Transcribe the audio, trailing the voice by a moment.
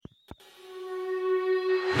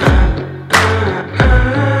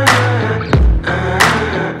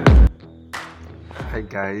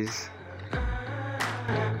guys,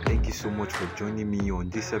 thank you so much for joining me on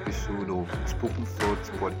this episode of Spoken Thoughts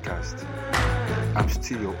Podcast. I'm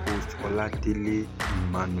still your host, Oladele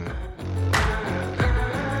Emmanuel.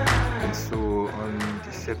 And so on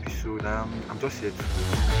this episode, I'm just here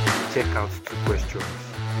to check out two questions.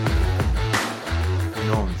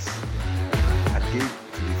 Norms, are they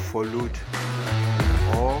to be followed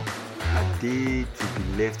or are they to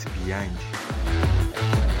be left behind?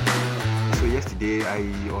 So yesterday,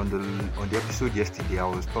 on the episode yesterday, I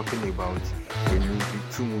was talking about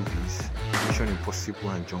two movies, Mission Impossible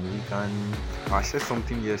and John Wick, and I said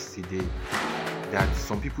something yesterday that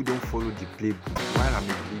some people don't follow the playbook, while I'm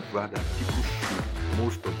a believer that people should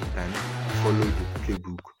most of the time follow the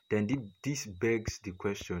playbook. Then this begs the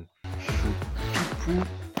question: should people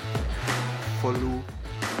follow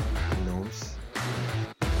norms?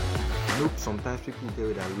 Nope, sometimes people tell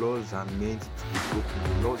you that laws are meant to be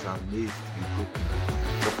broken, laws are made to be broken.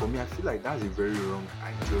 But for me, I feel like that's a very wrong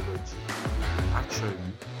ideology. Actually,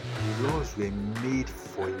 laws were made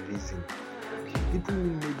for a reason. People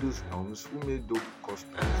who made those norms, who made those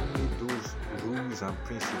customs, who made those rules and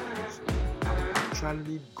principles have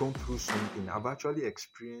actually gone through something, have actually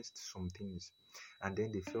experienced some things. And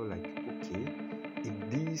then they feel like, okay,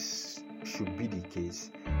 if this should be the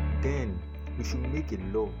case, then we should make a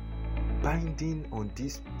law binding on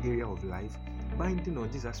this area of life, binding on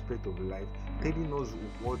this aspect of life, telling us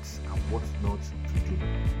what and what not to do.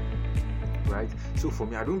 Right? So for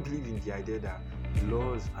me, I don't believe in the idea that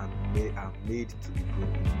laws are made to be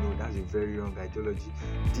broken. No, that's a very wrong ideology.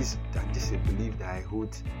 This is a belief that I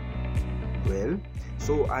hold well.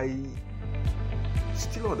 So I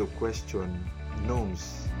still on the question,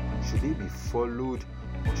 norms, should they be followed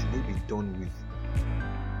or should they be done with?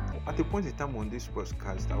 At a point in time on this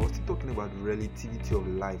podcast, I was still talking about the relativity of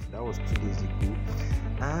life. That was 2 days ago.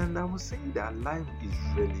 And I was saying that life is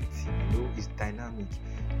relative, it's dynamic.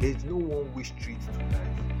 There's no one-way street to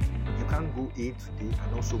life. You can't go A today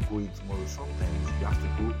and also go A tomorrow. Sometimes you have to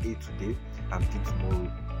go A today and B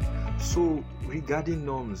tomorrow. So regarding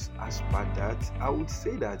norms as per that, I would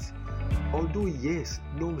say that although yes,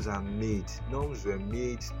 norms were made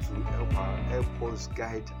to help us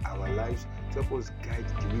guide our lives, to help us guide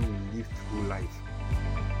the way we live through life.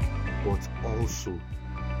 But also,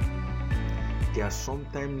 there are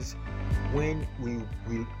sometimes when we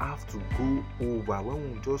will have to go over,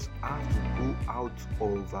 when we just have to go out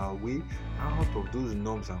of our way, out of those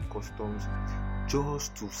norms and customs,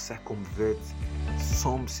 just to circumvent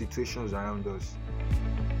some situations around us.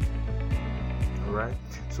 Alright,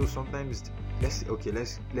 so sometimes let's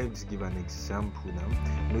give an example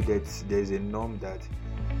now. That there's a norm that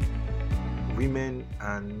women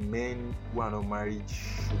and men who are not married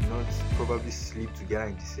should not probably sleep together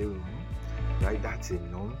in the same room. Right, that's a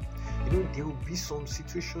norm. There will be some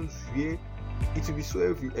situations where it will be so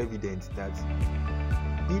evident that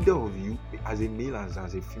either of you, as a male and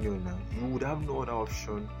as a female now, you would have no other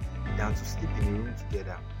option than to sleep in a room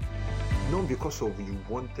together. Not because of you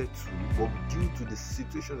wanted to, but due to the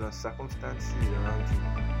situations and circumstances around you.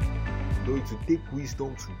 Though it will take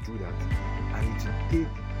wisdom to do that, and it will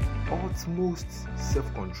take utmost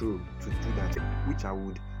self-control to do that, which I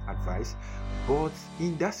would advise. But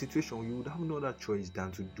in that situation, you would have no other choice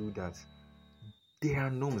than to do that. There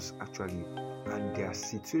are norms actually, and there are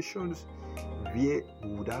situations where we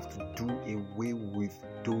would have to do away with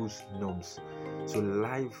those norms. So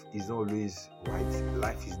life is not always white,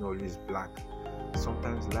 life is not always black.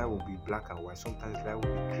 Sometimes life will be black and white, sometimes life will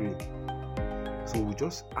be gray. So we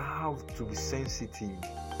just have to be sensitive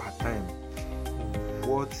per time.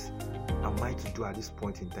 What am I to do at this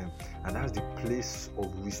point in time? And that's the place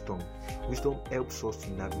of wisdom. Wisdom helps us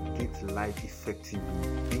to navigate life effectively,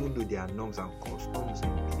 even though there are norms and customs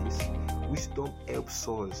in place. Wisdom helps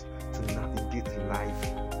us to navigate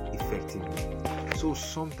life effectively. So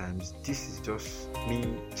sometimes this is just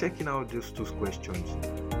me checking out those two questions.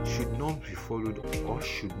 Should norms be followed or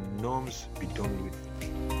should norms be done with?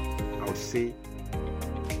 I would say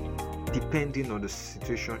depending on the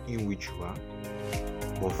situation in which you are.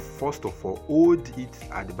 But first of all, hold it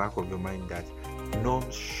at the back of your mind that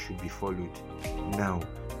norms should be followed. Now,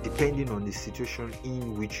 depending on the situation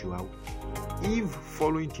in which you are, if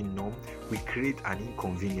following the norm will create an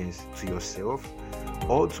inconvenience to yourself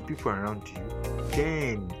or to people around you,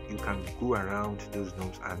 then you can go around those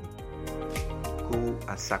norms and go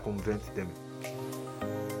and circumvent them.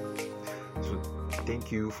 So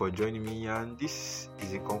thank you for joining me, and this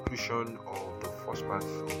is a conclusion of the first part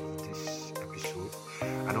of this episode,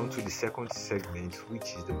 and on to the second segment,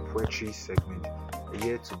 which is the poetry segment.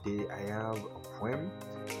 Here today I have a poem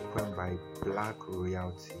by Black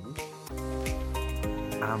Royalty.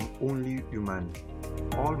 I'm only human.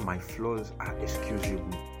 All my flaws are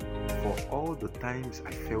excusable. For all the times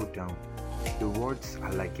I fell down, the words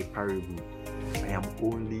are like a parable. I am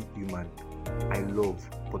only human. I love,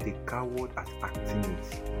 but a coward at acting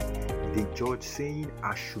it. They judge saying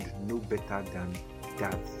I should know better than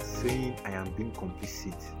that, saying I am being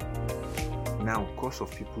complicit. Now, cause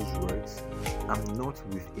of people's words, I'm not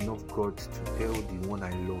with enough God to tell the one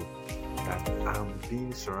I love that I'm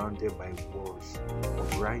being surrounded by walls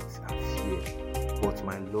of right and fear, but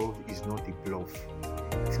my love is not a bluff.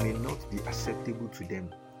 It may not be acceptable to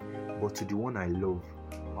them, but to the one I love,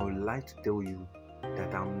 I would like to tell you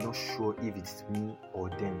that I'm not sure if it's me or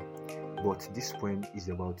them, but this poem is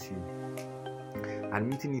about you.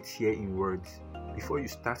 Admitting it here in words, before you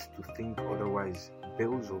start to think otherwise,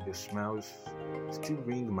 bells of your smiles still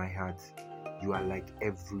ring my heart. You are like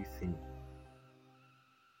everything.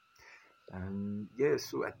 And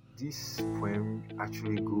so this poem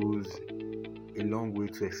actually goes a long way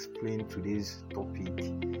to explain today's topic.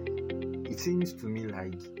 It seems to me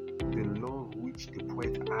like the love which the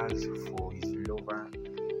poet has for his lover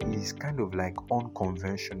is kind of like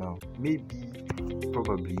unconventional. Maybe,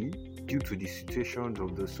 probably, due to the situations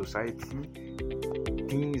of the society,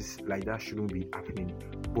 things like that shouldn't be happening.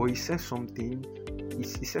 But he says something. He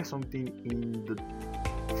said something in the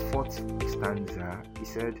fourth stanza. He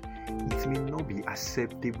said, "It may not be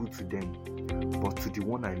acceptable to them, but to the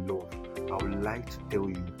one I love, I would like to tell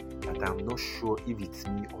you that I'm not sure if it's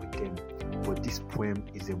me or them, but this poem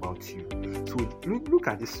is about you." So look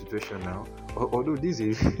at this situation now. Although this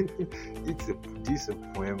is this a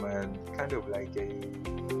poem and kind of like a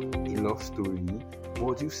love story,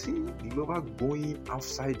 but you see the lover going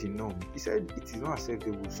outside the norm. He said it is not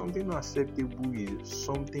acceptable. Something not acceptable is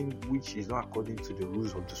something which is not according to the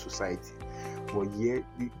rules of the society. But yet,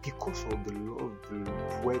 because of the love the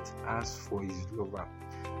poet has for his lover,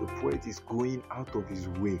 the poet is going out of his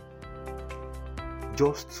way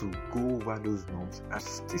just to go over those norms and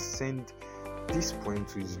still send this poem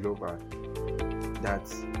to his lover, that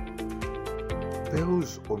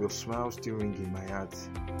bells of your smile still ring in my heart.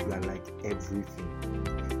 You are like everything.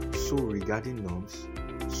 So regarding norms,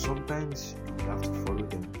 sometimes you have to follow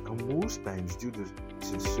them, and most times due to the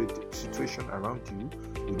situation around you,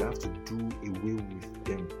 you have to do away with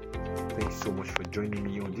them. Thank you so much for joining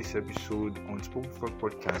me on this episode on Spoken Thought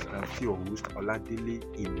Podcast. I'm your host, Oladele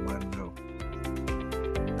Emmanuel.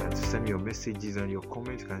 And to send me your messages and your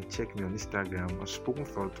comments, you can check me on Instagram on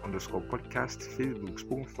SpokenThought_podcast, Facebook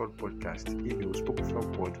Spoken Thought Podcast, email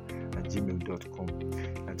SpokenThoughtPod@gmail.com,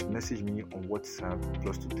 and to message me on WhatsApp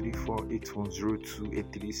 +234 8102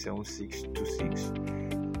 837626.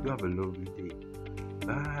 You have a lovely day.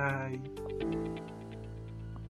 Bye.